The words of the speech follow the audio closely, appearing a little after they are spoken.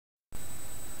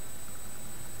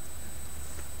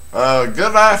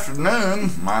Good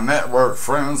afternoon, my network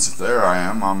friends. There I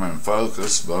am. I'm in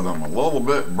focus, but I'm a little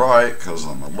bit bright because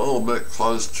I'm a little bit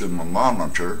close to my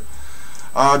monitor.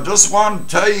 Just wanted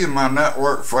to tell you, my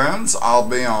network friends, I'll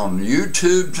be on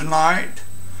YouTube tonight,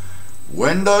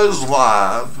 Windows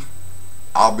Live.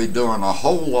 I'll be doing a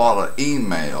whole lot of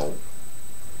email.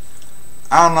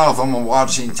 I don't know if I'm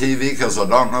watching TV because I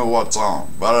don't know what's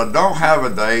on, but I don't have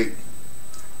a date,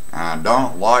 and I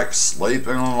don't like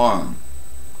sleeping alone.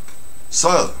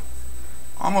 So,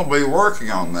 I'm going to be working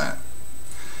on that.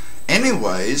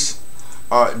 Anyways,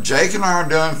 Jake and I are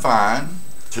doing fine.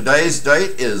 Today's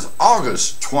date is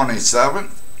August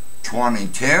 27th,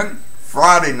 2010,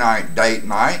 Friday night, date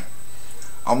night.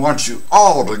 I want you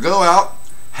all to go out,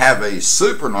 have a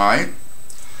super night,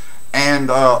 and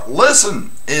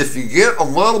listen, if you get a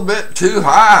little bit too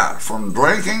high from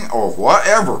drinking or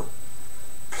whatever,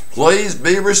 please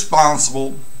be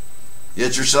responsible.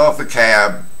 Get yourself a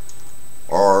cab,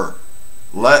 or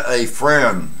let a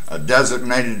friend, a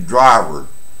designated driver,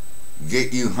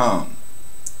 get you home.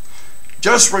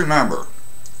 Just remember,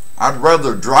 I'd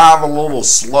rather drive a little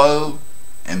slow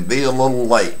and be a little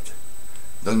late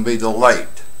than be the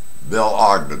late Bill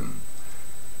Ogden.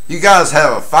 You guys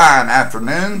have a fine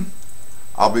afternoon.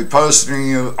 I'll be posting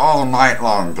you all night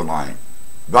long tonight.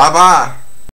 Bye-bye.